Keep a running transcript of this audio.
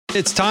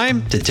It's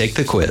time to take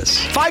the quiz.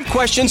 5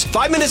 questions,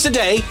 5 minutes a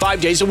day,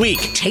 5 days a week.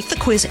 Take the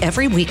quiz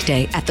every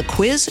weekday at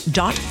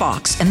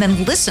thequiz.fox and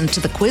then listen to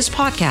the quiz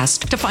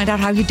podcast to find out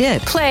how you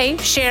did. Play,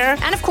 share,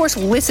 and of course,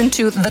 listen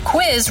to the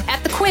quiz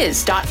at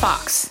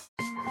thequiz.fox.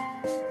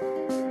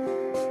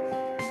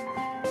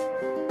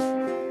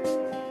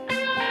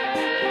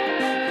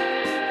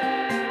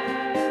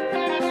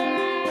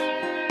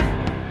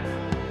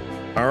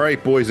 All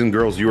right, boys and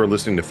girls, you are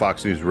listening to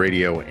Fox News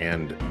Radio,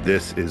 and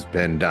this is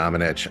Ben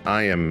Domenech.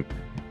 I am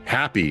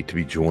happy to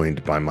be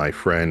joined by my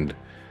friend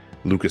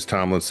Lucas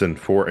Tomlinson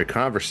for a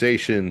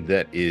conversation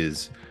that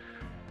is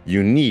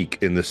unique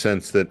in the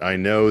sense that I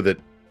know that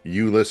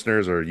you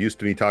listeners are used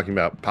to me talking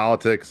about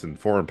politics and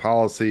foreign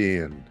policy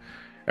and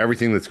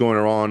everything that's going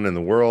on in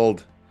the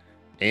world.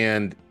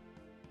 And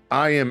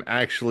I am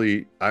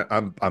actually,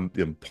 I'm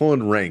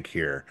pulling rank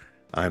here.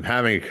 I'm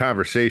having a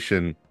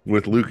conversation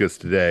with Lucas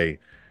today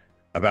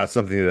about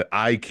something that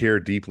I care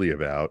deeply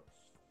about,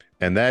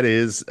 and that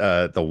is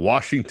the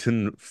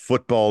Washington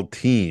football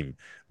team,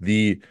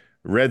 the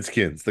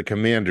Redskins, the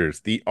Commanders,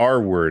 the R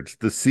words,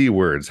 the C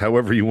words,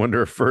 however you want to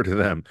refer to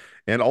them,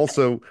 and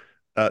also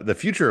the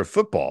future of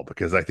football,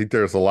 because I think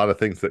there's a lot of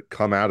things that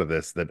come out of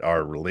this that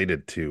are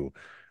related to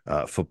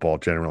football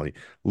generally.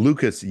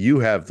 Lucas, you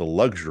have the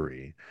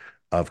luxury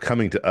of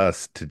coming to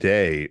us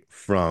today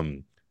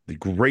from the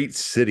great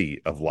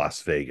city of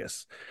Las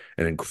Vegas,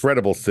 an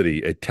incredible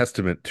city, a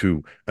testament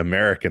to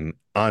American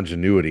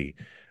ingenuity.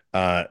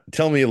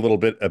 Tell me a little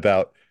bit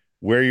about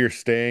where you're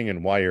staying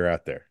and why you're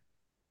out there.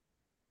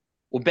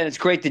 Well, Ben, it's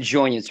great to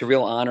join you. It's a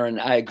real honor, and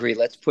I agree.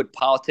 Let's put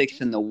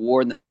politics and the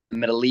war in the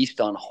Middle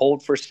East on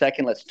hold for a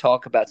second. Let's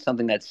talk about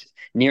something that's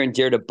near and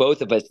dear to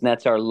both of us, and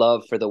that's our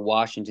love for the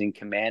Washington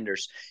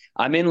Commanders.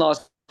 I'm in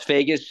Las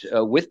Vegas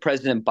with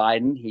President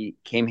Biden. He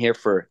came here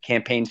for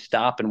campaign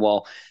stop, and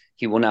while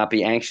he will not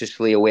be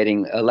anxiously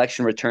awaiting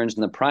election returns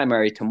in the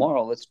primary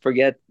tomorrow, let's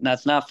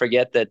not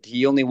forget that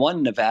he only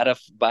won Nevada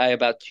by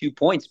about 2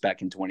 points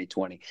back in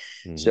 2020.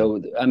 Mm-hmm.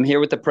 So I'm here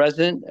with the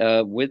president,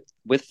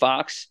 with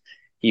Fox.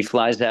 He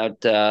flies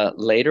out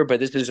later, but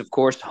this is, of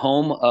course,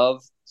 home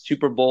of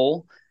Super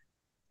Bowl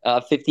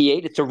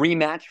 58. It's a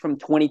rematch from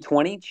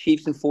 2020,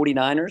 Chiefs and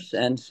 49ers,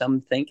 and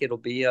some think it'll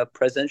be a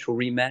presidential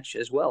rematch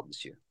as well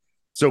this year.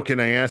 So can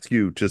I ask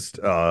you just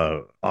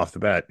off the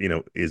bat,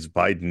 is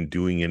Biden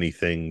doing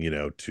anything,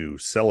 to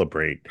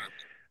celebrate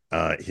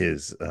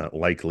his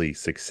likely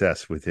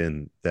success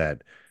within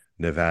that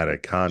Nevada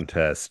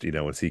contest?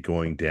 Is he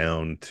going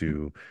down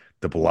to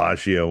the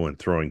Bellagio and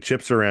throwing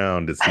chips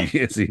around?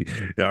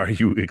 Are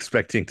you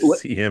expecting to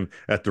see him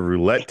at the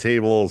roulette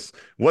tables?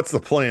 What's the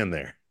plan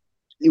there?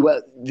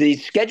 Well, the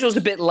schedule's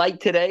a bit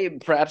light today,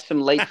 perhaps some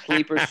late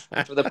sleepers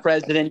for the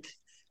president.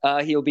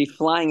 He'll be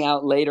flying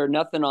out later.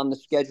 Nothing on the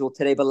schedule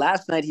today. But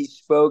last night he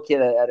spoke at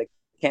a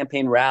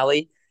campaign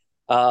rally.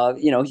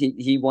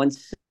 He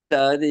wants,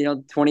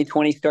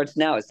 2020 starts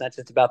now. It's not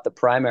just about the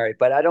primary.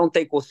 But I don't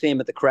think we'll see him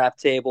at the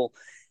craps table.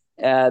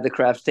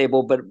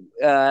 But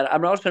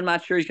I'm also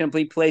not sure he's going to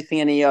be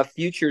placing any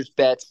futures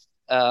bets,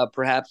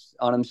 perhaps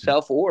on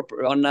himself or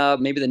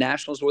on maybe the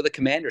Nationals or the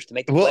Commanders to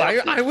make the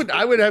playoffs.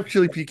 I would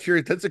actually be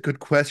curious. That's a good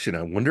question.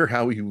 I wonder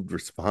how he would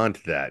respond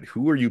to that.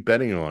 Who are you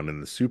betting on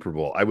in the Super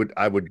Bowl? I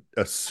would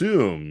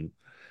assume,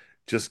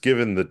 just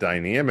given the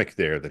dynamic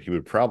there, that he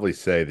would probably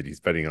say that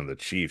he's betting on the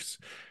Chiefs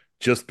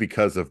just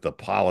because of the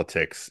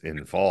politics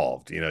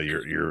involved.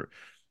 You're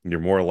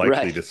more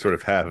likely to sort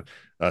of have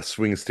a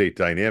swing state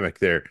dynamic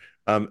there.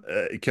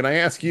 Can I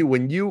ask you,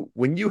 when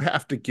you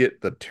have to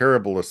get the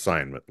terrible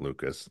assignment,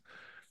 Lucas,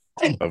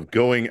 of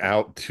going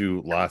out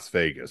to Las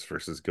Vegas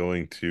versus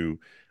going to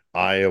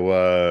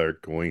Iowa or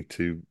going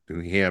to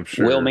New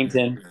Hampshire,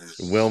 Wilmington,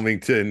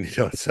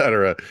 et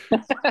cetera.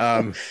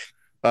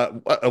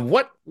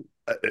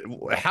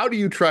 How do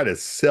you try to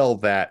sell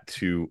that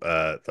to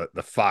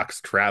the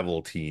Fox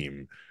travel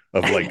team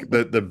of like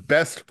the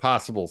best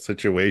possible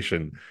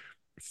situation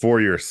for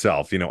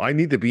yourself? I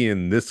need to be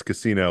in this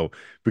casino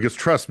because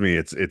trust me,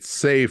 it's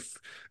safe.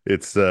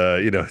 It's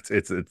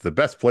it's the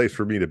best place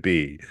for me to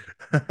be.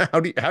 How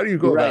do you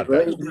go about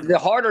that? The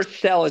harder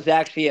sell is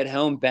actually at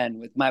home, Ben,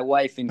 with my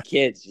wife and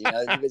kids.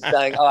 It's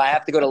like, I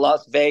have to go to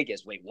Las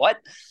Vegas. Wait, what?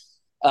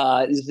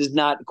 This is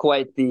not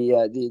quite the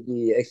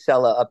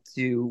Excella up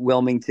to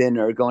Wilmington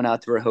or going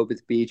out to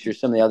Rehoboth Beach or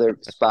some of the other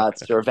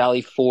spots or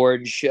Valley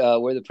Forge,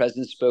 where the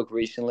president spoke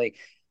recently.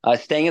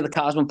 Staying at the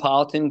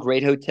Cosmopolitan,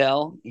 great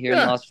hotel here in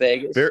Las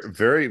Vegas. Very,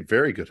 very,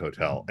 very good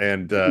hotel,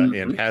 and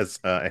has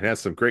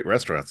some great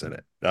restaurants in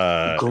it.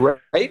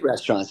 Great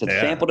restaurants. I've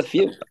sampled a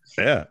few.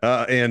 Yeah,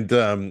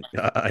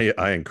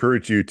 I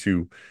encourage you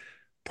to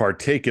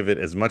partake of it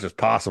as much as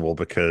possible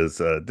because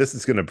this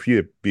is going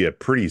to be a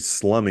pretty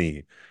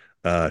slummy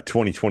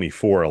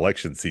 2024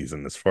 election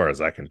season, as far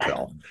as I can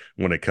tell,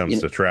 when it comes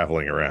to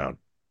traveling around.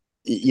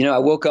 I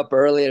woke up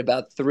early at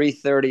about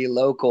 3:30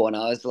 local, and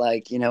I was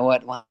like, you know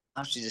what? Why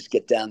don't you just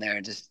get down there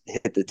and just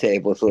hit the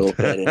table a little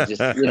bit and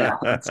just,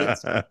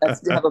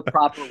 let's have a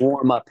proper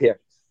warm up here.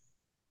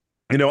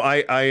 I'm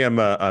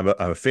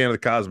a fan of the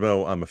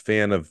Cosmo. I'm a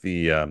fan of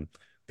the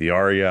the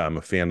aria. I'm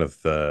a fan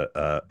of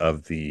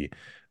the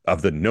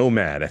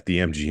Nomad at the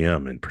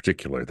MGM in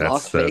particular. That's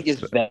Las Vegas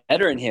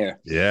veteran here.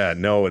 yeah,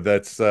 no,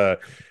 that's I'm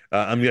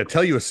going to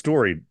tell you a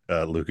story,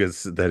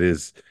 Lucas, that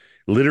is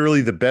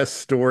literally the best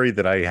story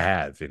that I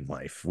have in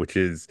life, which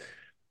is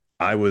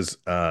I was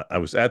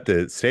at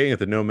the staying at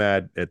the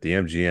Nomad at the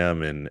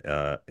MGM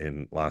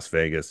in Las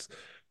Vegas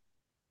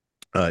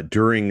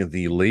during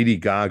the Lady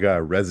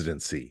Gaga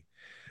residency.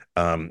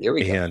 Here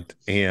we go.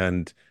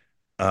 And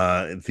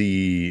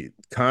the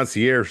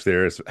concierge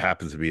there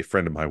happens to be a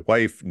friend of my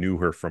wife, knew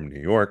her from New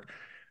York,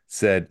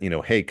 said,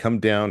 hey, come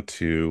down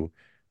to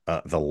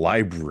the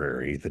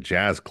library, the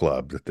jazz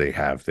club that they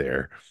have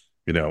there,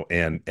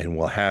 and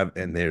we'll have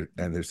and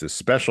there's this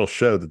special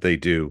show that they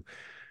do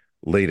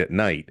late at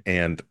night.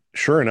 And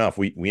sure enough,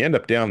 we end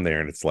up down there,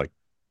 and it's like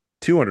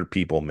 200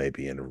 people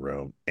maybe in a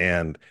room,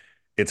 and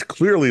it's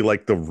clearly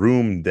like the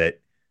room that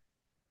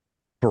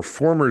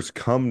performers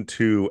come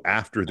to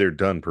after they're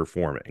done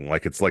performing.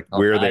 Like it's like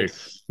Oh,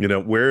 nice.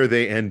 where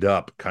they end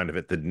up kind of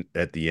at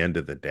the end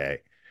of the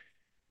day.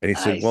 And he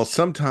said, well, Nice.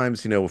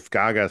 sometimes, if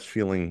Gaga's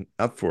feeling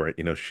up for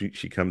it,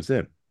 she comes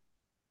in.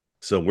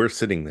 So we're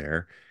sitting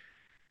there,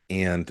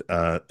 and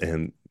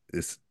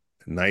this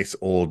nice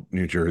old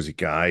New Jersey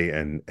guy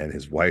and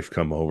his wife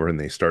come over, and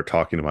they start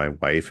talking to my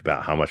wife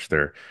about how much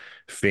they're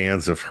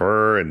fans of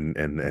her,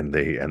 and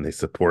they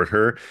support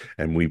her,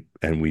 and we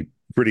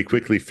pretty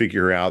quickly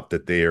figure out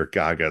that they are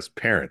Gaga's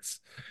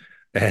parents.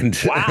 And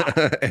Wow.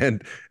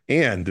 and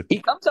He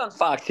comes on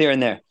Fox here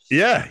and there.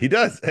 yeah, he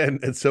does.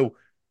 And so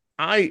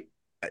I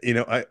you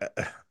know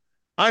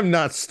I'm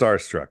not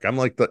starstruck. I'm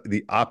like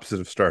the opposite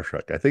of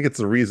starstruck. I think it's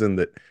the reason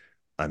that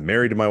I'm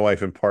married to my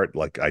wife in part.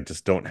 Like I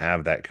just don't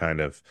have that kind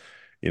of,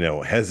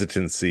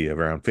 hesitancy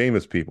around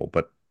famous people.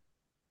 But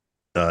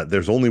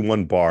there's only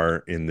one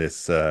bar in this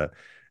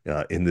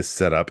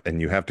setup,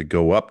 and you have to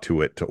go up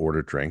to it to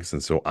order drinks.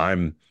 And so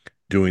I'm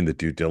doing the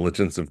due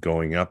diligence of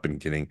going up and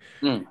getting,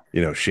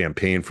 Mm.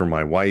 champagne for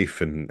my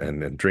wife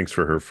and drinks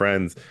for her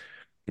friends,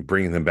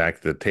 bringing them back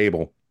to the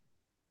table.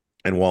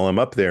 And while I'm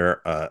up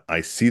there,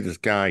 I see this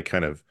guy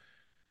kind of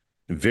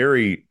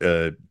very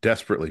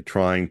desperately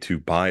trying to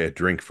buy a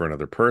drink for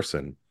another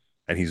person,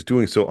 and he's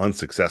doing so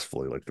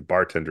unsuccessfully. Like the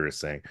bartender is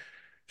saying,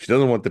 she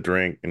doesn't want the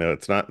drink.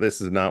 It's not. This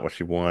is not what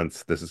she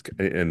wants. This is,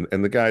 and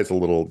the guy's a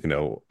little,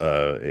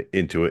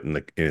 into it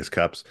in his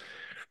cups,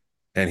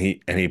 and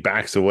he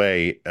backs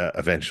away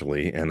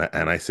eventually. And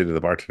I say to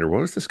the bartender,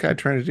 "What was this guy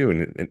trying to do?"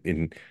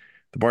 And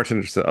the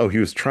bartender said, "Oh, he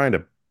was trying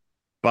to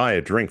buy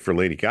a drink for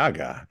Lady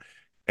Gaga."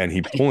 And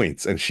he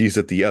points, and she's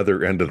at the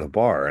other end of the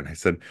bar. And I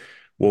said,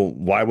 well,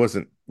 why was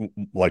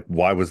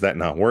that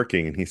not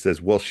working? And he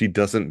says, well, she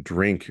doesn't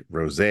drink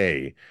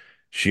rosé.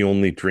 She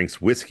only drinks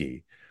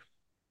whiskey.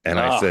 And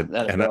I Oh, said,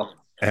 that'll and I, go.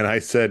 and I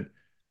said,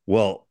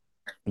 well,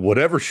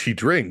 whatever she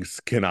drinks,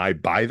 can I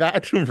buy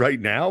that right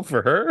now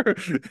for her?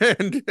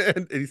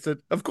 And he said,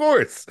 of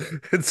course.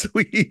 And so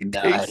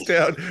Nice.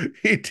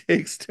 he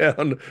takes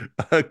down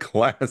a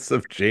glass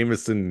of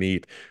Jameson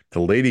neat to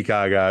Lady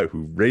Gaga,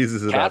 who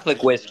raises it up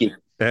Catholic whiskey.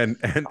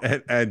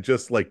 and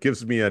just like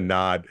gives me a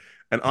nod.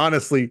 And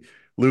honestly,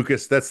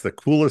 Lucas, that's the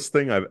coolest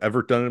thing I've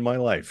ever done in my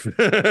life.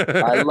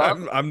 I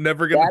love it. I'm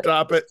never gonna That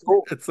top is it.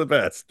 cool. It's the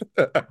best.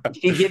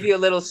 She give you a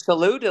little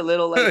salute, a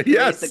little like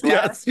raise the Yes,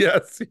 glass.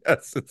 yes, yes,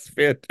 yes. It's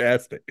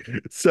fantastic.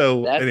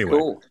 So That's anyway,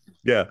 cool.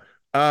 yeah.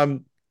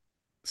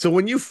 So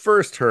when you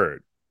first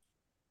heard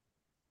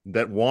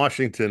that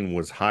Washington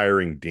was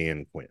hiring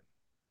Dan Quinn,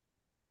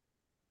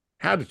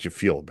 how did you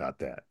feel about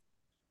that?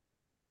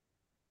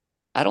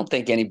 I don't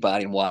think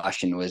anybody in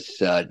Washington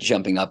was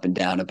jumping up and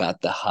down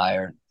about the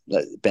hire.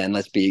 Ben,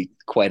 let's be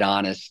quite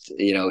honest.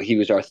 He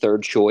was our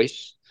third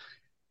choice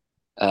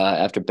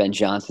after Ben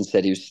Johnson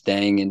said he was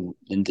staying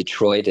in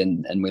Detroit,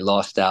 and we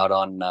lost out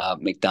on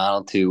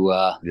McDonald to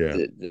Yeah.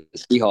 the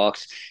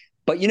Seahawks.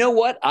 But you know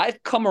what?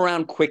 I've come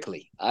around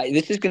quickly.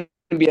 This is going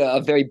to be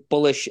a very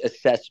bullish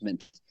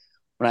assessment.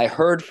 When I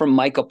heard from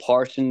Micah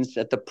Parsons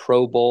at the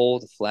Pro Bowl,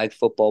 the Flag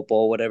Football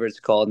Bowl, whatever it's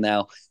called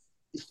now,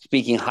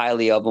 speaking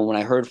highly of him, when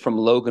I heard from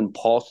Logan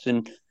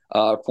Paulson,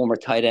 former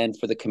tight end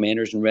for the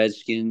Commanders and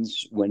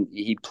Redskins, when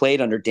he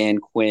played under Dan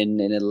Quinn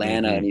in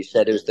Atlanta, Mhm. and he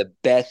said it was the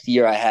best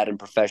year I had in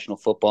professional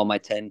football, my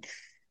 10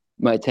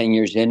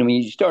 years in. I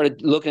mean, you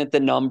started looking at the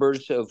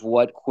numbers of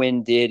what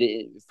Quinn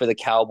did for the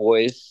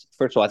Cowboys.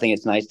 First of all, I think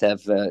it's nice to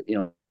have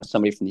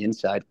somebody from the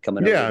inside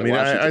coming Yeah, over I to mean,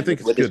 I Washington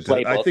think it's with his good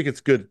to I playbook. think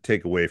it's good to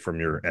take away from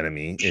your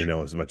enemy,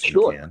 as much as you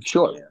Sure, can.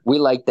 sure. We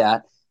like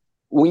that.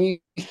 When you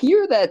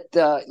hear that,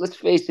 let's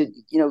face it,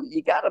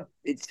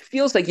 it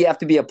feels like you have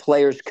to be a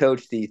player's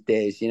coach these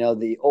days.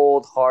 The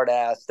old hard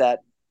ass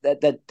that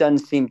doesn't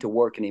seem to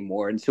work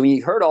anymore. And so when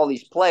you heard all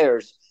these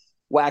players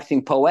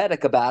waxing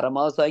poetic about him,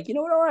 I was like, you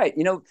know what? All right.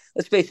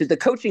 Let's face it, the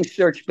coaching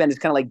search, Ben, is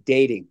kind of like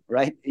dating,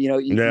 right?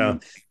 Yeah.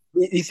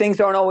 These things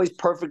aren't always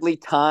perfectly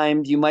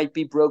timed. You might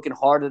be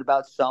brokenhearted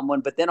about someone,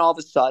 but then all of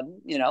a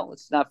sudden,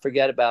 let's not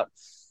forget about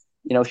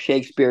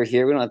Shakespeare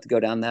here. We don't have to go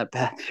down that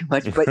path too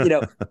much, but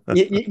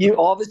you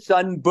all of a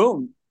sudden,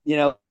 boom,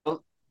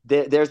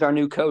 there's our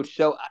new coach.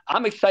 So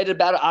I'm excited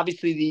about it.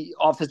 Obviously, the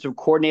offensive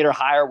coordinator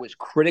hire was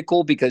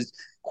critical because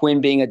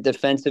Quinn being a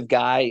defensive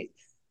guy.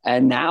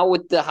 And now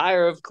with the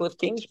hire of Cliff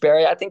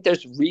Kingsbury, I think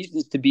there's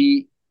reasons to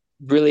be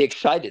really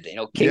excited.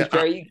 Yeah,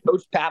 Kingsbury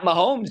coached Pat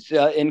Mahomes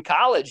in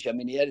college. I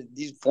mean,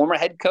 he's former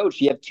head coach.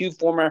 You have two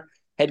former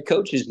head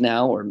coaches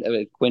now, or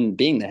Quinn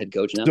being the head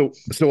coach now.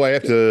 so I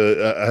have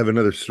to I have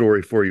another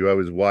story for you. I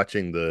was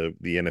watching the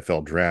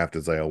NFL draft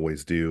as I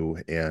always do,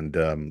 and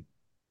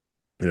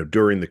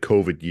during the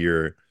COVID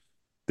year,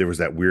 there was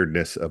that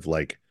weirdness of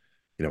like,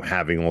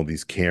 having all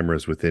these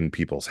cameras within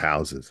people's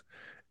houses.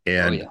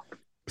 Oh And yeah,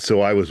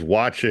 so I was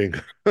watching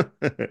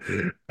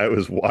I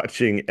was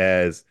watching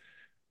as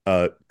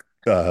uh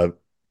uh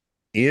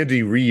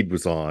Andy Reid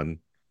was on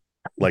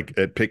like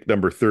at pick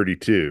number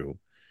 32,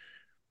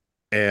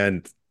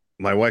 and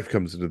my wife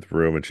comes into the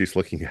room and she's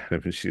looking at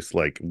him and she's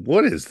like,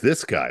 "What is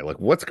this guy? Like,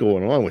 what's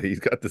going on with him? He's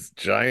got this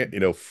giant,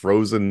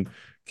 frozen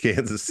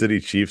Kansas City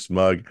Chiefs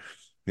mug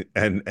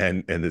and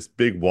this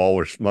big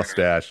walrus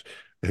mustache."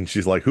 And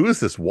she's like, "Who is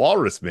this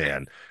walrus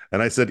man?"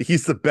 And I said,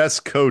 "He's the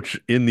best coach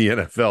in the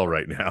NFL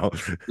right now."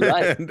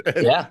 right.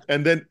 Yeah,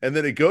 And then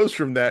it goes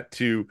from that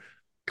to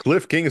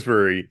Cliff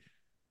Kingsbury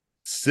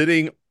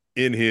sitting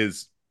in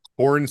his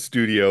porn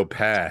studio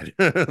pad,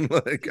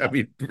 like, I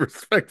mean,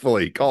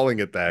 respectfully calling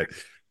it that,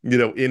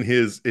 in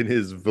his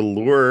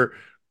velour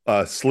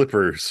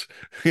slippers,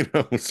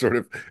 sort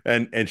of.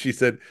 And she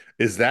said,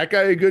 "Is that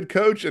guy a good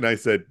coach?" And I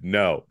said,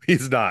 "No,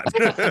 he's not."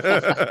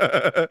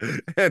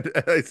 And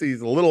I see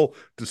he's a little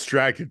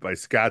distracted by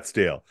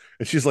Scottsdale.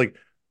 And she's like,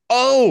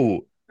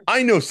 "Oh,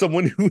 I know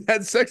someone who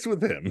had sex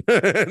with him."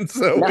 And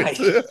so nice.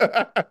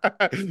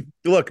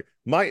 look,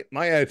 my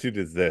attitude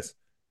is this.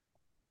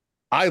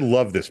 I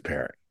love this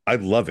pairing. I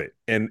love it.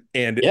 And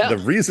Yeah, the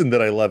reason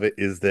that I love it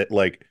is that,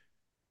 like,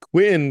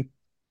 Quinn,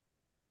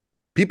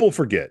 people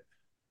forget,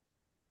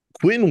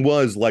 Quinn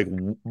was like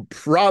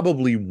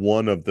probably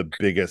one of the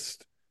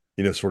biggest,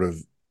 sort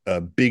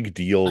of big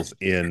deals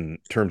in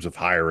terms of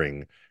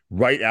hiring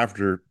right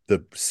after the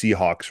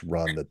Seahawks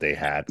run that they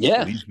had with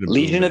yeah. Legion of Boom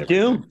Legion and of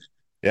everything. Doom.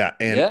 Yeah,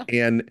 and Yeah,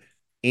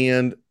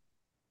 and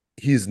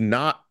he's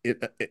not,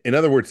 in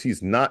other words,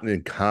 he's not an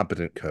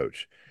incompetent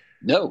coach.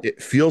 no,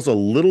 It feels a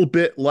little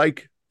bit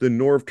like the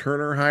Norv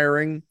Turner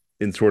hiring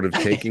in sort of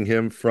taking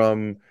him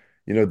from,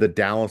 the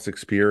Dallas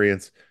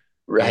experience,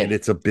 and right.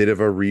 it's a bit of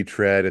a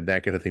retread and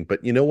that kind of thing.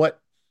 But you know what?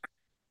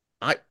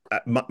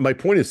 My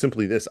point is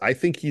simply this. I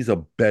think he's a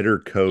better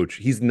coach.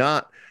 He's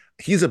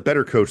a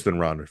better coach than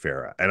Ron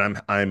Rivera, and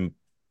I'm Yeah,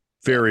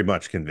 very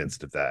much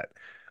convinced of that.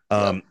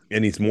 yep.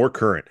 And he's more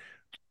current.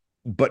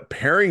 But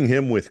pairing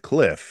him with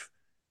Cliff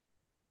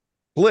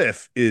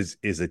is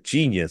a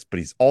genius, but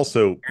he's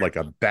also like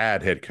a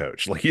bad head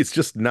coach. Like, he's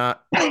just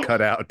not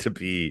cut out to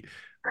be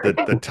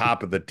the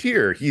top of the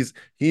tier. He's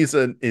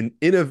an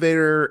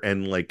innovator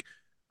and like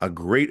a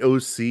great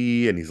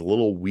OC, and he's a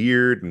little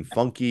weird and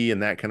funky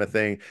and that kind of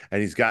thing.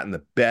 And he's gotten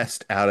the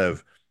best out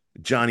of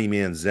Johnny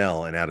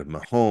Manziel and out of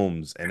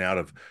Mahomes and out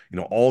of,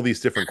 all these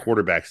different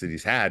quarterbacks that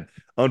he's had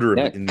under him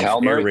Yeah, in these Cal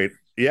air Murray. raid.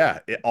 Yeah,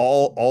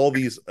 all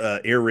these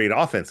air raid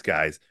offense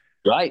guys.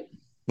 Right.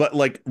 But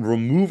like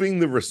removing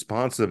the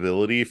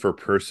responsibility for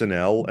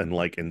personnel and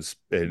like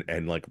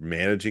and like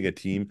managing a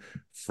team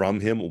from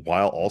him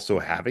while also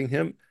having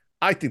him,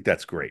 I think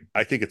that's great.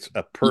 I think it's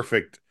a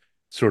perfect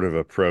sort of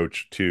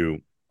approach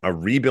to a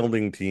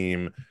rebuilding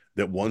team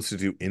that wants to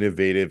do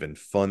innovative and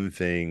fun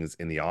things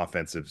in the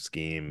offensive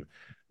scheme,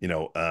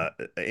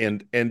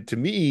 and to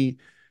me,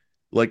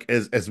 like,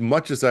 as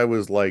much as I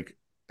was like,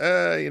 Quinn's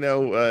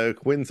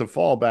a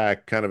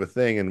fallback kind of a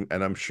thing, and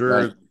I'm Right.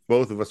 sure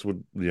both of us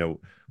would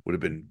have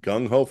been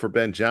gung ho for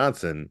Ben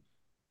Johnson.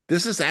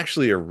 This is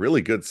actually a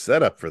really good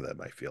setup for them,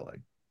 I feel like.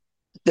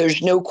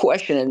 There's no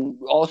question. And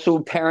also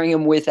pairing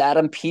him with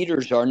Adam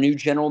Peters, our new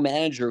general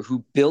manager,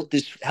 who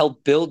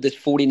helped build this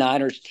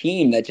 49ers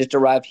team that just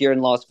arrived here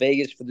in Las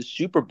Vegas for the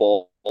Super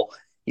Bowl.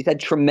 He's had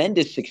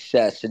tremendous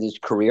success in his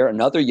career.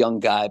 Another young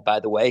guy, by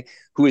the way,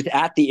 who was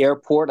at the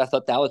airport. I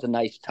thought that was a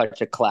nice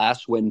touch of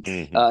class when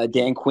Mm-hmm.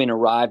 Dan Quinn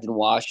arrived in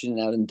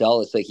Washington out in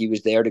Dulles. Like, he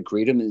was there to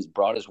greet him and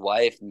brought his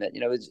wife. And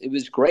it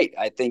was great.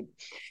 I think,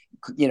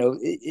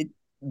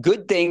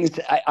 good things.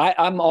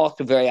 I'm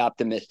also very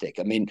optimistic.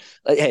 I mean,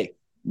 like, hey,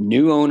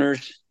 new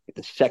owners,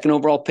 the second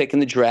overall pick in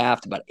the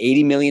draft, about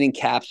 80 million in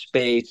cap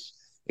space,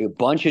 a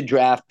bunch of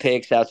draft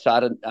picks out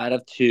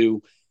of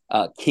two.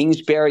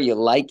 Kingsbury, you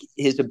like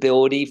his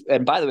ability.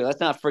 And by the way, let's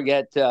not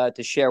forget to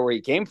share where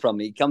he came from.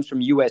 He comes from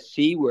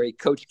USC, where he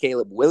coached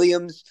Caleb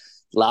Williams.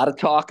 A lot of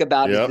talk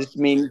about, does Yep. this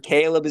mean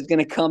Caleb is going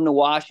to come to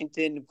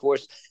Washington? Of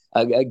course,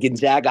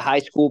 Gonzaga high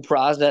school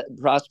product.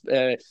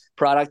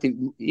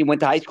 He went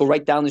to high school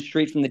right down the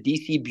street from the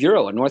DC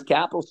Bureau on North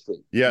Capitol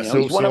Street. Yeah,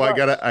 He's one of I us.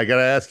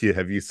 gotta ask you,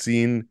 have you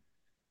seen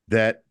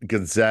that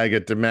Gonzaga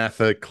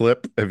DeMatha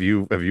clip? Have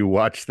you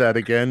watched that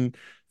again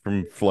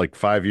from like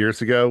 5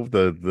 years ago?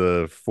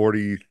 The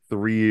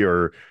 43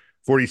 or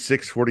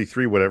 46,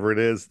 43, whatever it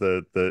is,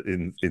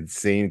 the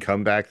insane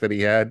comeback that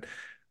he had.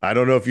 I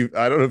don't know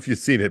if you've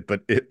seen it,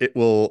 but it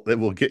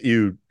will get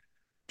you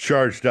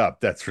charged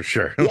up. That's for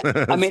sure.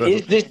 Yeah. I mean, So,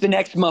 is this the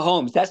next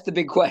Mahomes? That's the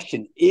big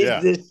question. Is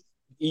yeah. this?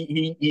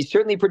 He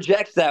certainly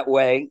projects that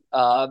way.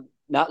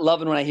 Not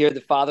loving when I hear the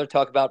father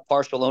talk about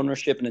partial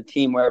ownership in a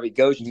team wherever he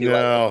goes to.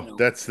 No,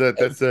 that's a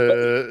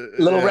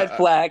little red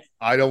flag.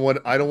 I don't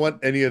want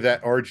any of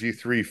that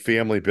RG3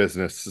 family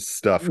business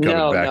stuff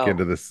coming back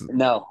into this.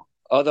 No.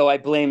 Although I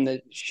blame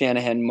the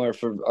Shanahan more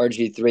for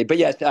RG3, but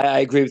yes, I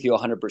agree with you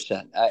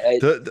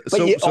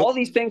 100%. All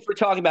these things we're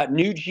talking about: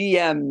 new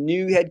GM,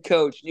 new head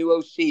coach, new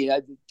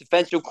OC,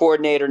 defensive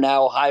coordinator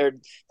now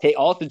hired,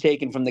 also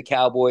taken from the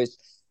Cowboys,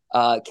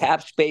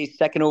 cap space,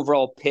 second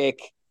overall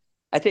pick.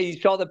 I tell you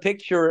saw the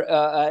picture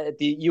at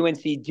the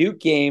UNC Duke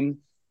game.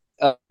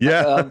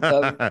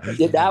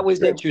 That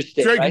was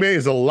interesting. Drake right? May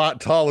is a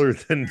lot taller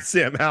than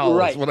Sam Howell.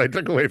 Right. That's what I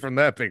took away from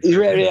that picture.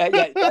 Yeah,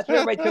 that's what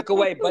everybody took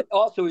away. But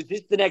also, is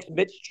this the next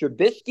Mitch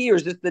Trubisky or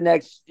is this the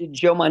next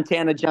Joe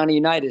Montana, Johnny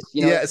Unitas?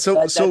 So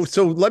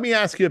let me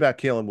ask you about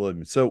Caleb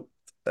Williams. So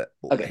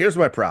here's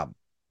my problem.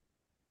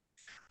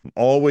 I'm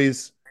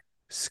always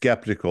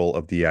skeptical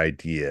of the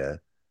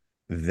idea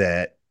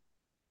that,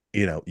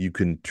 you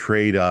can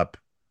trade up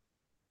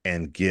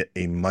and get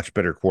a much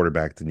better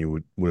quarterback than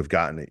you would have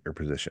gotten at your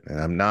position. And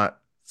I'm not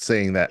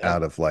saying that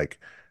out of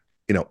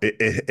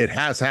it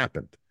has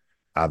happened.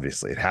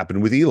 Obviously, it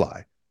happened with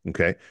Eli.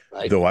 Okay.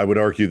 Right. Though I would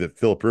argue that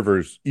Phillip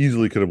Rivers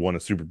easily could have won a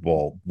Super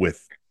Bowl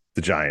with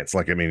the Giants.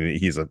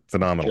 He's a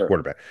phenomenal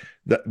quarterback.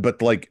 But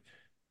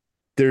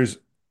there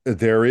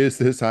is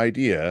this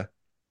idea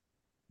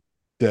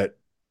that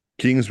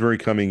Kingsbury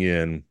coming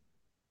in,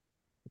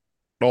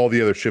 all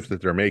the other shifts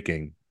that they're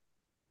making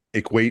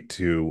equate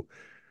to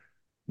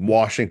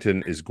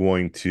Washington is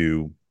going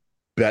to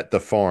bet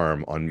the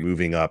farm on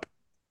moving up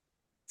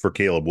for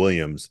Caleb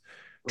Williams,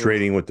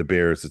 trading with the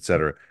Bears,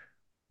 etc.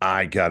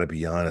 I gotta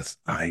be honest.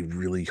 I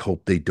really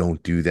hope they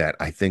don't do that.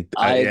 I think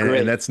I agree.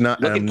 And that's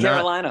not. Look at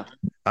Carolina.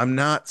 I'm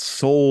not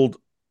sold.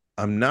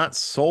 I'm not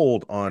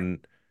sold on,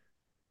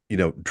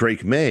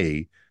 Drake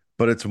May,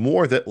 but it's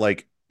more that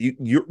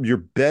you're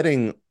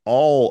betting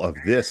all of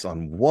this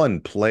on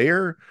one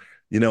player.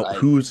 Right.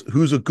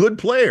 who's a good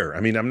player.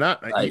 I mean, I'm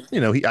not, right.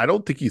 I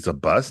don't think he's a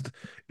bust.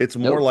 It's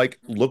more like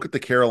look at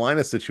the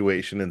Carolina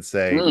situation and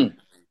say,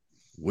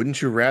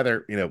 wouldn't you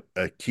rather,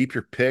 keep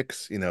your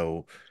picks,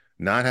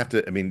 not have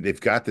to, I mean, they've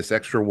got this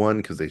extra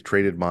one because they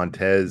traded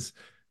Montez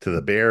to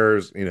the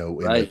Bears, in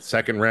the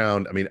second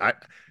round. I mean,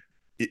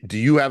 do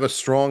you have a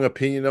strong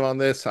opinion on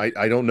this? I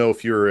don't know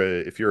if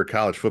you're a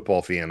college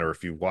football fan or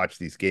if you watch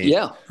these games.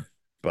 Yeah.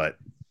 But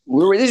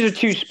these are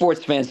two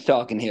sports fans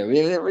talking here.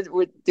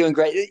 We're doing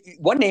great.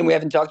 One name we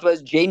haven't talked about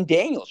is Jaden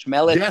Daniels from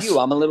LSU. Yes.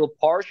 I'm a little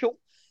partial.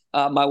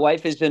 My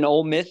wife is an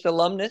Ole Miss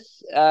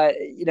alumnus. I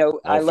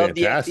love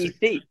fantastic.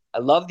 The SEC. I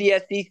love the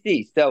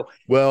SEC. So,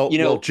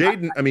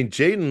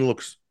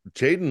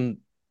 Jaden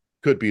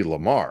could be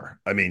Lamar.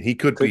 I mean, he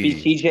could be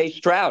CJ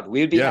Stroud. We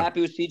would be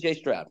happy with CJ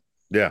Stroud.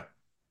 Yeah.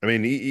 I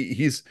mean,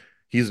 he's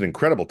an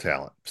incredible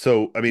talent.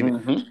 So, I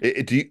mean,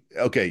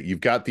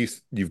 you've got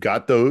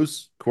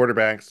those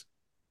quarterbacks.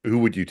 Who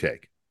would you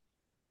take?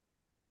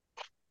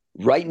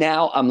 Right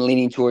now, I'm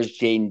leaning towards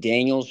Jaden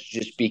Daniels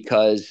just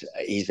because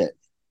he's an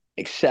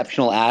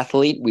exceptional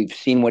athlete. We've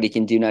seen what he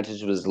can do, not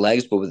just with his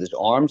legs, but with his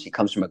arms. He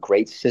comes from a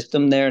great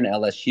system there in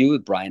LSU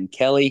with Brian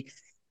Kelly.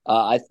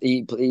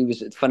 He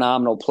was a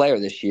phenomenal player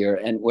this year.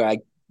 And where I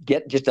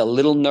get just a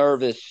little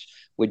nervous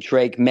with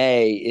Drake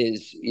May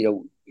is,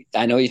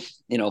 I know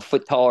he's, a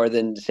foot taller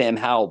than Sam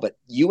Howell, but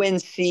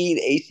UNC,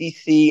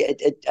 the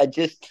ACC,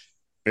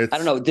 I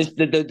don't know. Just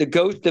the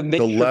ghost of Mitch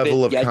the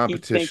level Trubisky, of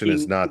competition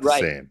is not the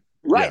same.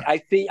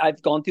 Right. Yeah.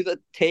 I've gone through the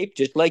tape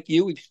just like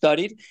you. We've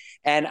studied,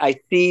 and I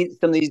see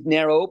some of these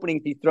narrow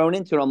openings he's thrown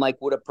into, and I'm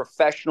like, would a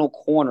professional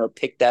corner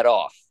pick that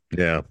off?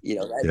 Yeah.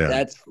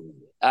 That's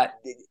But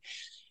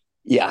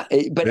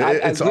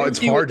it's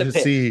hard to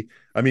see.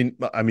 I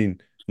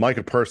mean,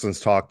 Micah Parsons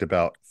talked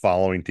about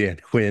following Dan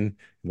Quinn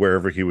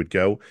wherever he would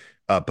go.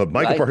 But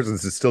Micah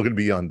Parsons is still going to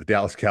be on the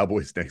Dallas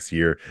Cowboys next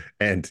year,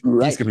 and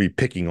he's going to be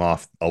picking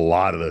off a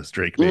lot of those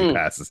Drake May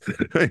passes.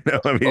 I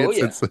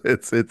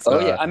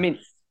mean,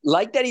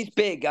 like that, he's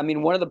big. I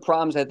mean, one of the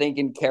problems I think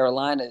in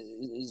Carolina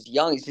is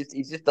young.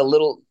 He's just a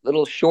little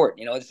short.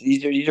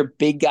 These are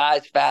big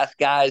guys, fast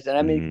guys, and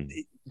I mean,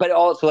 but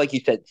also like you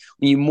said,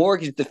 when you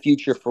mortgage the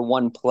future for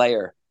one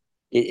player,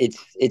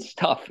 it's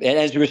tough. And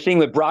as we're seeing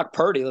with Brock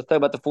Purdy, let's talk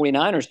about the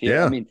 49ers here.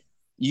 Yeah. I mean.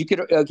 You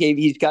could,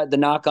 he's got the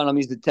knock on him.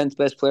 He's the 10th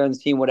best player on the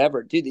team,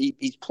 whatever. Dude,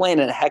 he's playing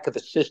in a heck of a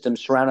system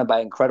surrounded by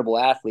incredible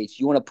athletes.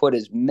 You want to put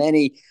as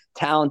many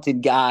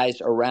talented guys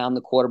around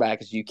the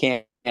quarterback as you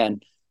can.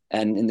 And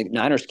in the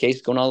Niners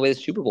case, going all the way to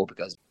the Super Bowl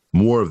because.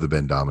 More of the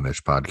Ben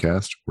Domenech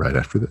podcast right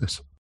after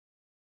this.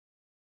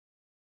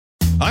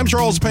 I'm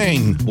Charles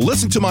Payne.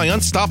 Listen to my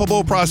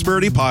Unstoppable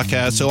Prosperity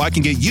podcast so I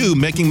can get you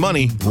making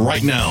money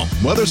right now.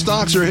 Whether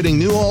stocks are hitting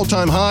new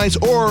all-time highs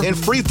or in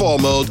free fall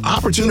mode,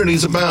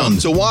 opportunities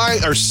abound. So why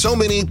are so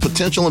many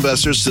potential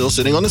investors still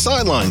sitting on the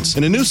sidelines?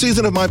 In a new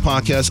season of my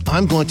podcast,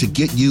 I'm going to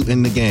get you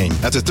in the game.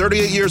 After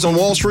 38 years on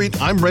Wall Street,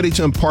 I'm ready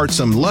to impart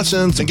some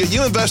lessons and get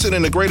you invested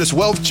in the greatest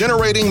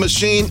wealth-generating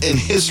machine in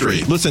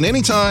history. Listen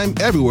anytime,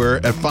 everywhere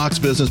at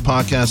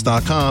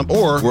foxbusinesspodcast.com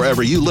or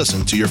wherever you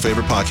listen to your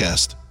favorite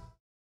podcast.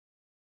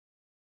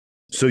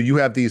 So you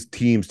have these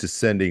teams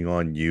descending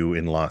on you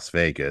in Las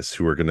Vegas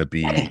who are going to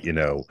be,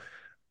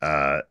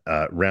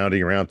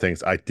 rounding around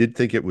things. I did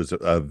think it was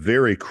a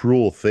very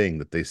cruel thing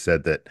that they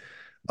said that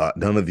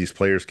none of these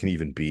players can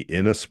even be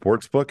in a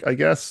sports book, I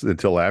guess,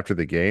 until after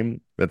the game.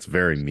 That's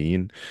very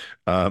mean.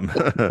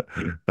 But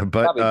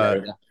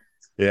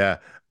yeah.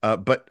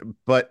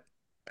 But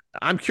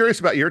I'm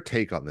curious about your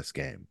take on this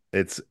game.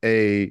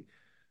 Obviously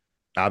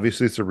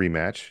it's a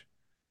rematch.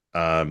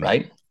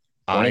 Right?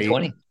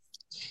 2020.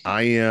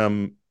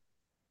 I'm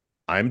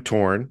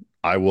torn.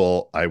 I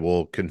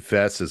will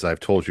confess, as I've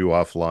told you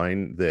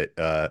offline,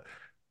 that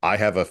I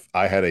had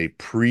a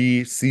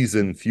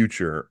preseason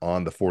future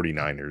on the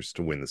 49ers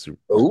to win the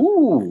Super Bowl.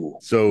 Ooh,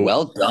 So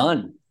well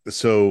done.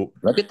 So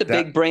look at the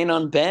big brain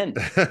on Ben.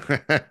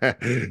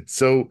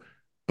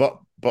 But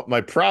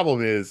my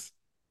problem is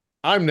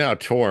I'm now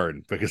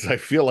torn because I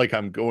feel like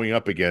I'm going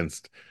up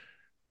against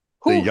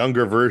the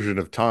younger version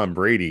of Tom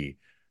Brady,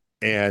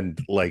 and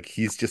like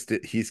he's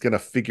gonna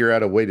figure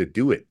out a way to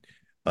do it.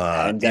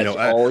 And that's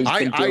all he's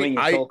been doing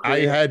his whole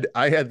career.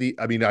 I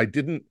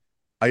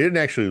didn't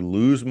actually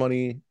lose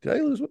money. Did I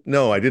lose?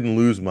 No, I didn't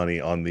lose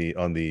money on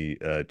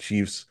the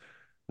Chiefs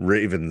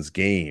Ravens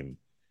game.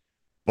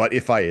 But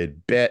if I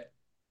had bet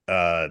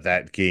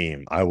that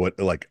game, I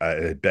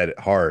had bet it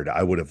hard.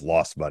 I would have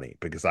lost money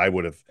because I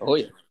would have. Oh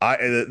yeah.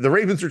 The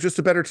Ravens are just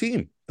a better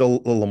team. The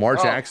Lamar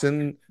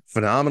Jackson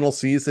phenomenal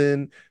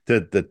season.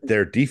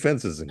 Their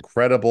defense is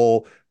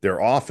incredible. Their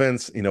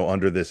offense,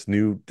 under this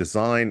new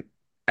design,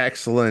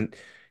 excellent.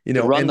 And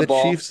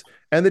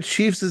the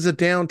Chiefs is a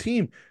down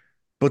team,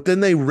 but then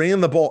they ran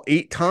the ball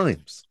 8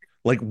 times.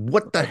 Like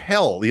what the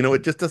hell?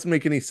 It just doesn't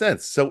make any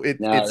sense. So it's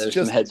there's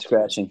just some head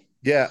scratching.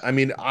 Yeah, I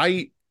mean,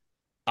 I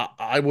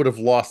would have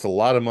lost a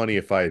lot of money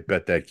if I had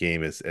bet that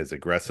game as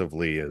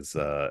aggressively as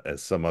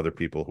some other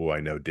people who I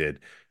know did.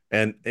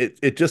 And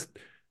it just,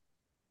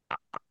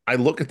 I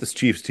look at this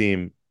Chiefs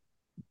team,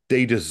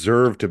 they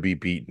deserve to be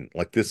beaten.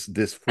 Like this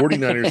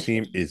 49ers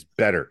team is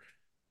better,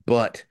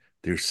 but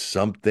there's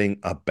something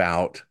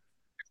about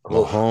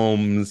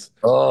Mahomes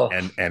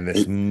and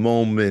this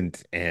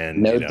moment,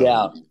 and no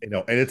doubt,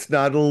 and it's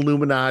not an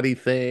Illuminati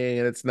thing,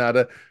 and it's not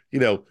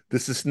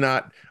this is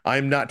not,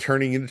 I'm not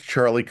turning into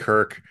Charlie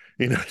Kirk.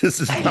 This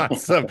is not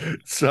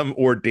some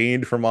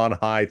ordained from on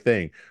high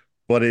thing,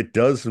 but it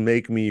does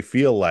make me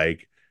feel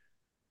like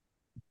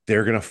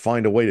they're going to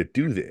find a way to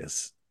do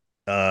this.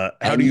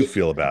 How do you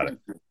feel about it?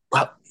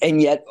 Well,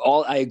 and yet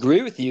I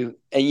agree with you.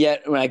 And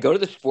yet when I go to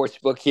the sports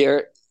book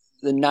here,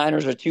 the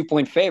Niners are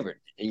 2-point favorite.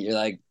 And you're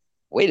like,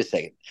 wait a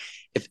second.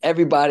 If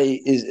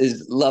everybody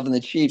is loving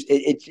the Chiefs,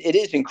 it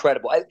is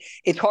incredible.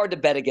 It's hard to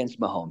bet against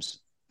Mahomes.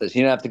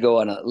 You don't have to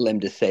go on a limb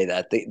to say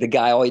that. The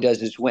guy, all he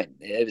does is win.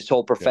 His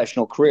whole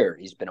professional career,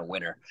 he's been a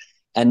winner.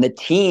 And the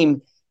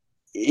team,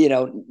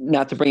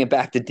 not to bring it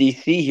back to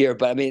DC here,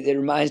 but I mean, it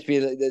reminds me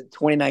of the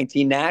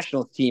 2019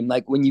 national team.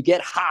 Like when you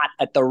get hot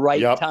at the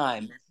right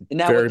time, and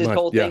now what this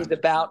whole thing's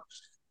about,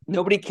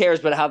 nobody cares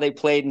about how they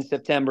played in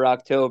September,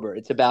 October.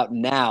 It's about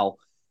now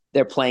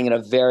they're playing at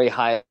a very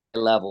high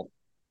level.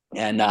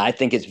 And I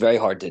think it's very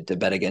hard to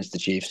bet against the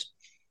Chiefs.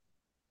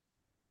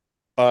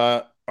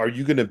 Are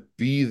you going to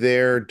be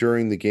there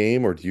during the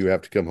game, or do you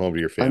have to come home to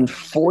your family?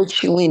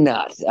 Unfortunately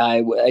not.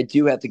 I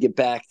do have to get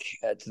back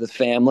to the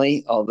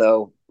family,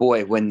 although,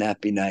 boy, wouldn't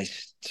that be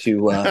nice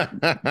to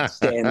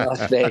stay in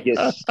Las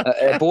Vegas.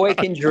 A boy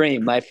can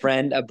dream, my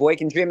friend. A boy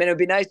can dream, and it would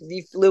be nice if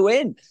you flew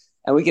in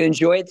and we can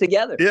enjoy it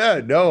together.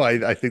 Yeah, no,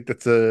 I think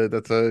that's a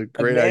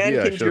great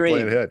idea. I should have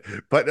planned ahead.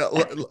 But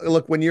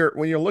look, when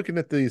you're looking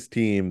at these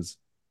teams,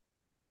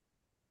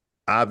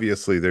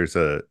 obviously there's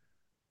a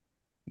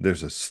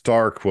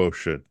star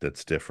quotient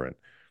that's different.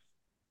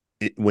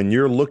 When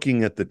you're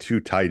looking at the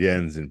 2 tight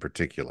ends in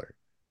particular,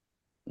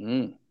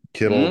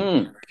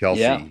 Kittle,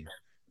 Kelsey,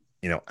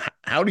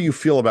 how do you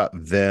feel about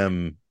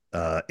them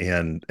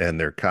and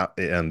their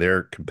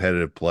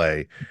competitive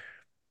play?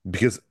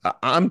 Because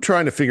I'm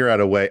trying to figure out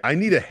a way. I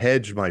need to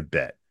hedge my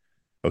bet.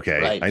 Okay.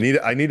 Right.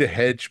 I need to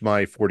hedge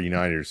my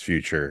 49ers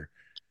future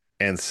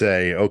and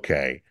say,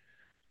 okay,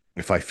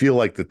 if I feel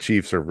like the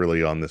Chiefs are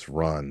really on this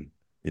run,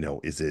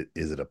 is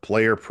it a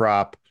player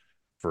prop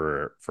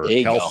for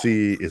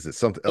Kelsey? Is it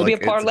something? It'll be a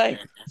parlay.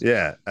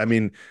 Yeah. I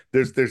mean,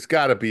 there's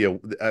got to be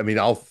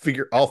I'll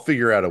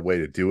figure out a way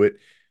to do it.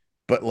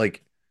 But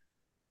like,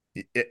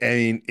 I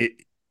mean,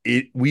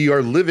 we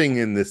are living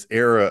in this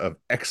era of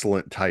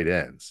excellent tight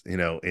ends, in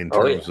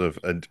terms of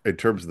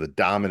the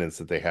dominance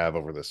that they have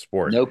over the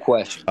sport. No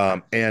question.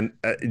 And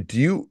do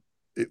you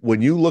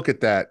when you look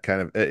at that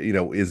kind of,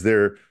 is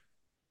there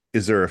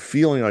a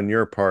feeling on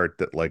your part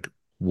that like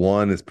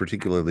one is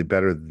particularly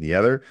better than the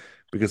other?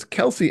 Because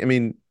Kelsey, I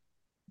mean,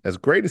 as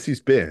great as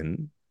he's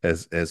been,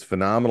 as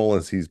phenomenal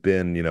as he's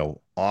been,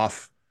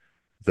 off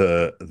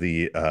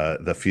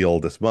the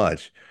field as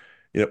much,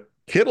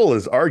 Kittle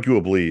is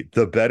arguably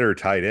the better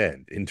tight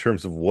end in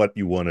terms of what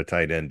you want a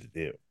tight end to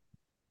do.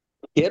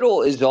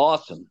 Kittle is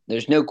awesome.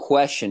 There's no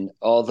question.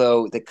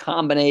 Although the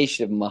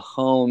combination of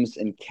Mahomes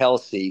and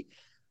Kelsey,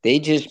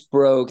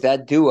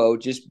 that duo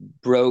just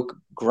broke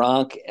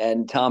Gronk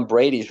and Tom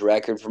Brady's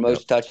record for Yep.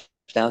 most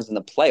touchdowns in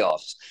the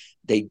playoffs.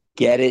 They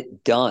get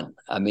it done.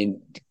 I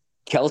mean,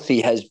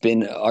 Kelsey has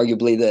been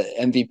arguably the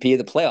MVP of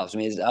the playoffs. I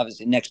mean, he's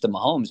obviously next to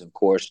Mahomes, of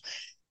course.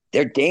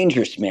 They're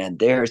dangerous, man.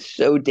 They're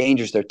so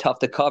dangerous. They're tough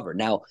to cover.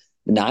 Now,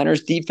 the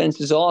Niners defense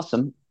is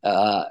awesome.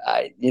 I'm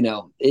going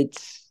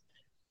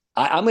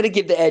to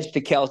give the edge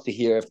to Kelsey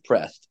here if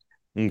pressed.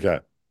 Okay.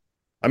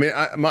 I mean,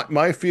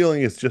 my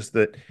feeling is just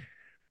that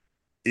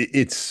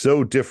it's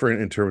so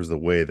different in terms of the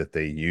way that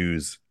they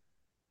use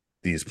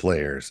these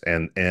players,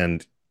 and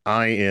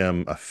I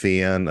am a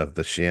fan of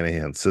the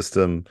Shanahan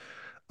system,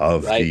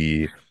 of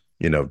Right.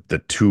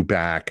 the two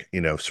back,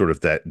 sort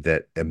of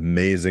that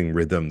amazing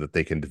rhythm that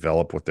they can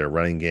develop with their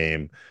running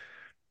game.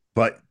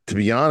 But to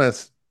be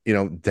honest,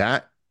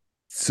 that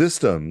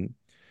system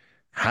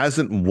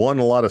hasn't won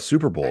a lot of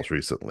Super Bowls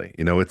recently.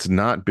 It's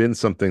not been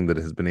something that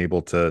has been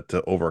able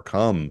to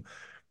overcome,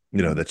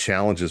 the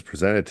challenges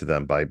presented to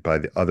them by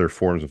the other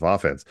forms of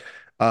offense.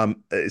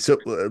 So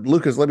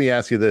Lucas, let me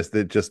ask you this,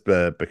 that just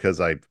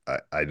because I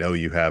know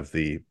you have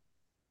the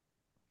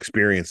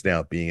experience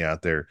now being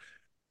out there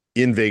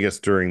in Vegas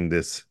during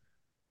this,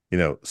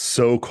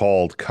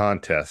 so-called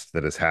contest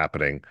that is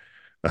happening.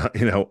 Uh,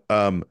 you know,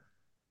 um,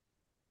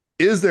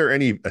 is there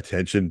any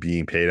attention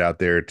being paid out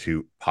there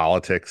to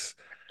politics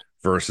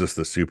versus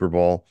the Super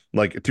Bowl?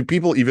 Like, do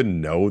people even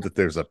know that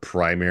there's a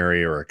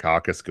primary or a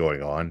caucus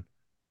going on?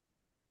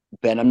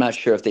 Ben, I'm not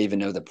sure if they even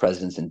know the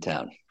president's in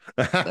town.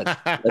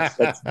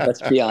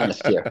 Let's be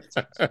honest here.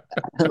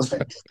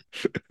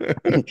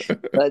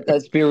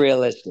 Let's be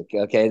realistic,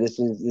 okay? This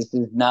is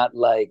not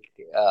like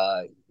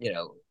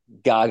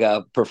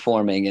Gaga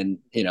performing and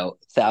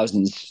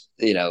thousands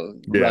Yeah.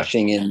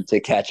 rushing in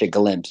to catch a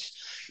glimpse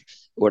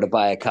or to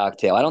buy a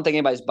cocktail. I don't think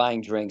anybody's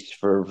buying drinks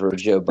for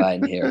Joe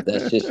Biden here.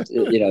 That's just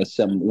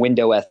some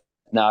window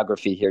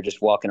ethnography here,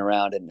 just walking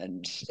around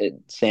and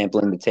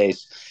sampling the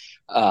taste.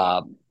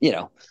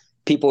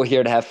 People are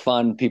here to have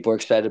fun. People are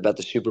excited about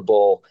the Super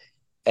Bowl,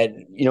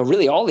 and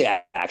really all the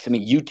acts. I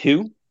mean,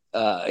 U2.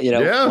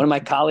 Yeah. One of my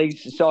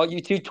colleagues saw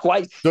U2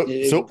 twice.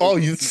 You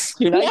twice,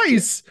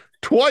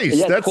 twice.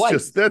 Yeah, That's twice.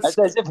 just that's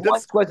as if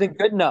once wasn't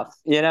good enough.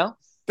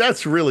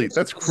 that's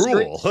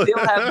cruel. Still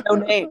have no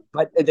name,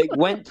 but they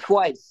went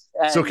twice.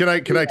 So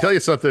And, can I tell you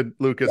something,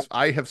 Lucas? Yeah.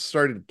 I have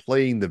started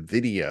playing the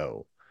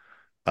video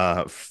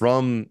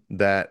from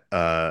that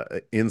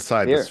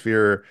Inside the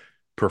Sphere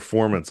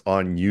performance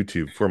on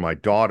YouTube for my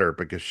daughter,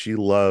 because she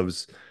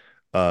loves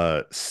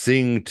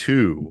Sing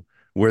 2,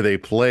 where they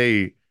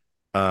play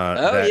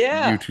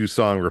that U2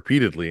 song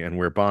repeatedly, and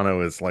where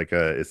Bono is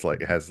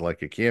has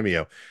like a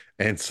cameo,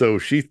 and so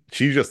she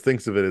just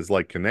thinks of it as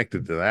like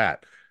connected to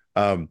that.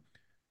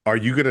 Are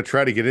you going to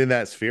try to get in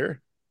that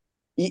sphere?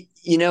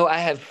 I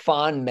have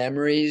fond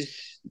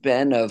memories,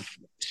 Ben, of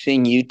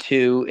seeing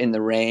U2 in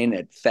the rain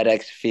at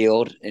FedEx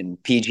Field in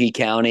PG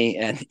County,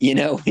 and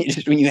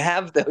just when you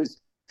have those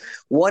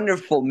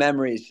wonderful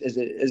memories as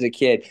a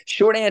kid.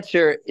 Short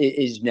answer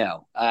is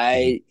no.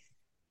 Really,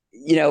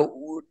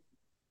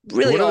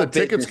 what are the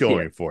tickets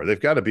going for? They've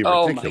got to be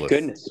ridiculous. Oh my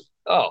goodness.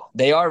 Oh,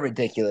 they are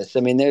ridiculous. I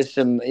mean, there's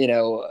some,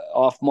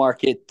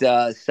 off-market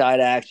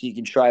side acts you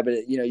can try,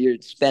 but you're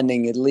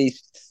spending at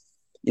least,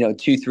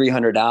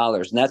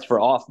 $200-$300, and that's for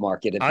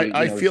off-market.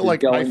 I feel like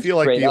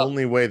the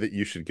only way that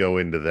you should go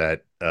into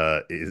that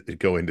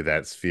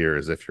sphere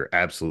is if you're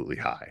absolutely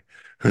high.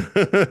 We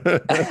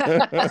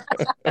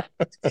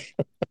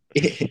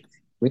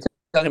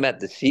talking about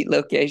the seat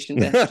location,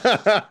 Ben?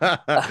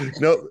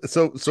 No.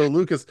 So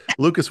Lucas,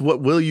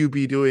 what will you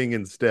be doing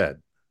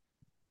instead?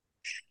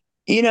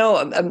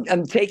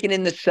 I'm taking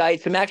in the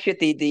sights. I'm actually at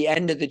the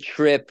end of the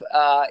trip.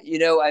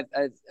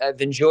 I've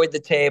enjoyed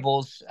the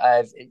tables.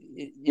 I've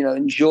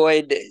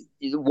enjoyed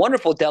the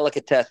wonderful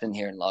delicatessen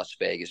here in Las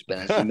Vegas,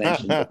 Ben, as you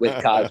mentioned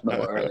with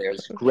Cosmo earlier.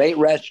 It's great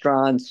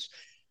restaurants.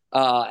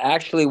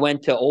 Actually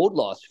went to Old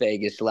Las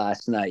Vegas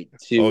last night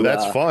to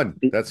that's fun.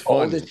 That's fun.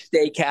 Oldest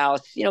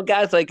steakhouse.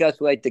 Guys like us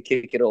like to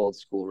kick it old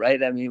school,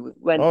 right? I mean,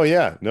 oh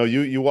yeah, no,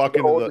 you walk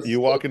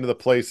into the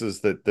places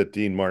that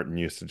Dean Martin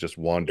used to just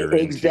wander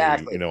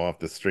exactly into, off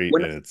the street,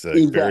 and it's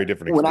a very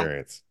different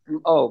experience.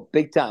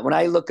 Big time. When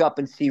I look up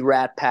and see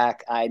Rat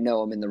Pack, I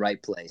know I'm in the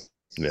right place.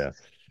 Yeah.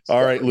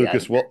 All right,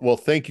 Lucas. Yeah. Well,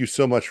 thank you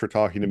so much for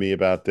talking to me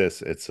about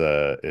this.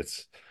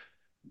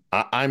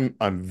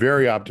 I'm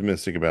very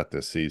optimistic about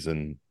this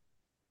season.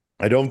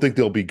 I don't think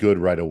they'll be good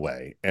right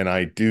away, and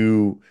I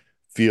do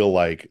feel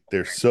like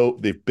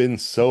they've been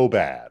so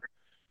bad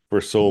for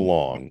so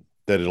long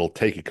that it'll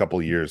take a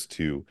couple years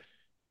to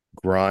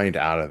grind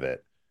out of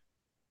it.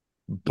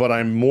 But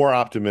I'm more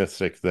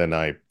optimistic than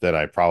I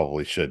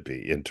probably should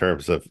be in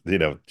terms of,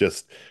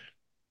 just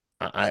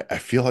I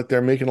feel like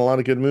they're making a lot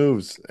of good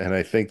moves, and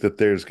I think that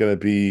there's going to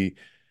be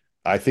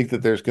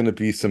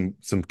some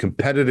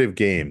competitive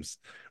games,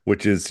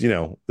 which is,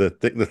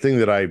 the thing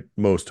that I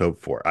most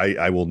hope for.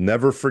 I will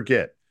never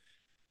forget,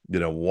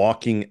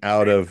 walking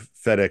out of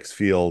FedEx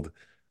Field,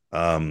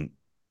 and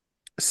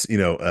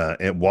walking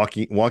out of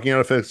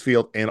FedEx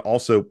Field, and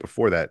also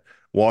before that,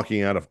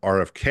 walking out of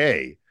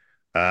RFK,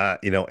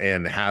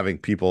 and having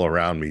people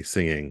around me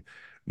singing,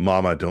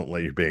 "Mama, don't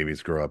let your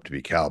babies grow up to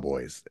be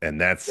cowboys," and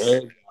that's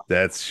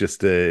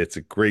just it's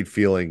a great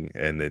feeling,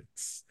 and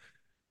it's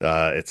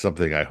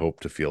something I hope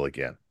to feel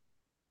again.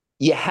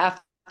 You have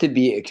to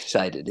be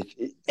excited. If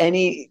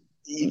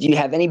you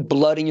have any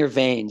blood in your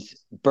veins,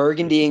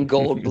 burgundy and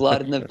gold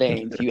blood in the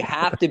veins, you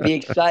have to be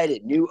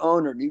excited. New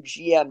owner, new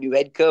GM, new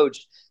head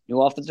coach,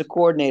 new offensive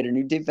coordinator,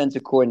 new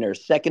defensive coordinator,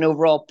 second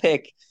overall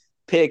picks,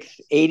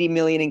 $80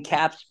 million in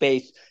cap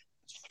space,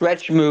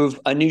 stretch move,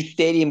 a new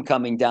stadium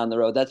coming down the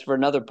road. That's for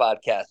another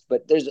podcast.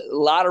 But there's a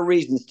lot of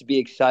reasons to be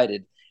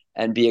excited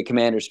and be a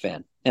Commanders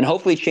fan, and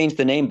hopefully change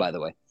the name, by the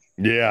way.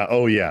 Yeah.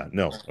 Oh, yeah.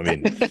 No, I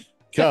mean,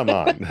 come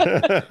on.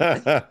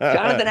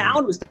 Jonathan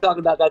Allen was talking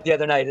about that the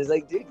other night. It's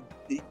like, dude,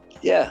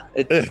 yeah.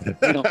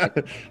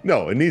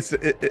 No, it needs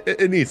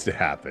to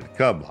happen.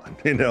 Come on.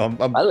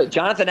 By the way,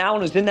 Jonathan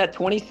Allen was in that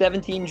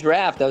 2017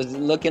 draft. I was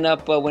looking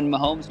up when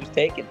Mahomes was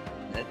taken.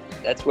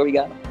 That's where we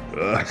got him.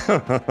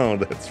 Oh,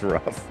 that's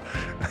rough.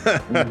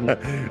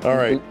 All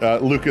right.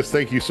 Lucas,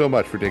 thank you so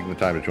much for taking the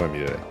time to join me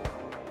today.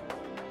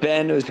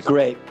 Ben, it was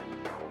great.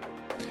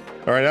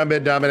 All right, I'm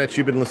Ben Domenech.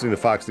 You've been listening to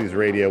Fox News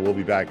Radio. We'll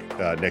be back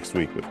next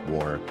week with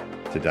more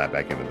to dive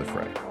back into the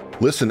fray.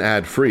 Listen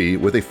ad-free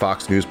with a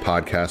Fox News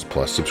Podcast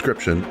Plus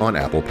subscription on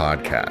Apple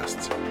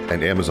Podcasts.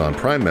 And Amazon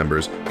Prime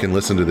members can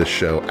listen to this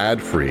show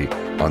ad-free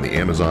on the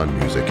Amazon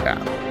Music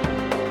app.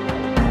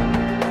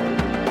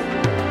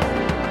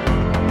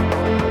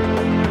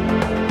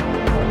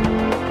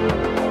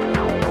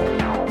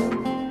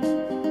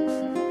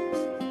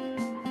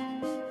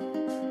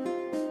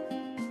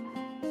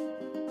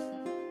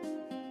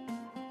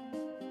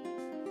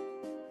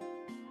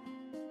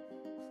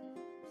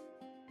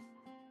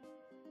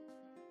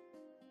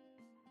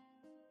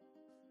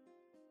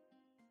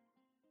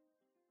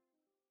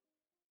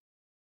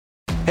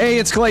 Hey,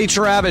 it's Clay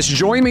Travis.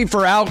 Join me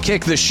for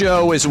Outkick the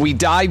Show as we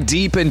dive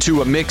deep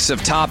into a mix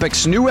of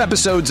topics. New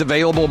episodes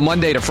available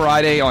Monday to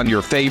Friday on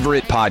your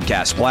favorite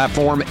podcast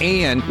platform,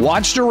 and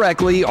watch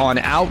directly on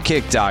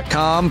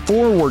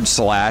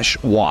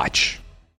Outkick.com/watch.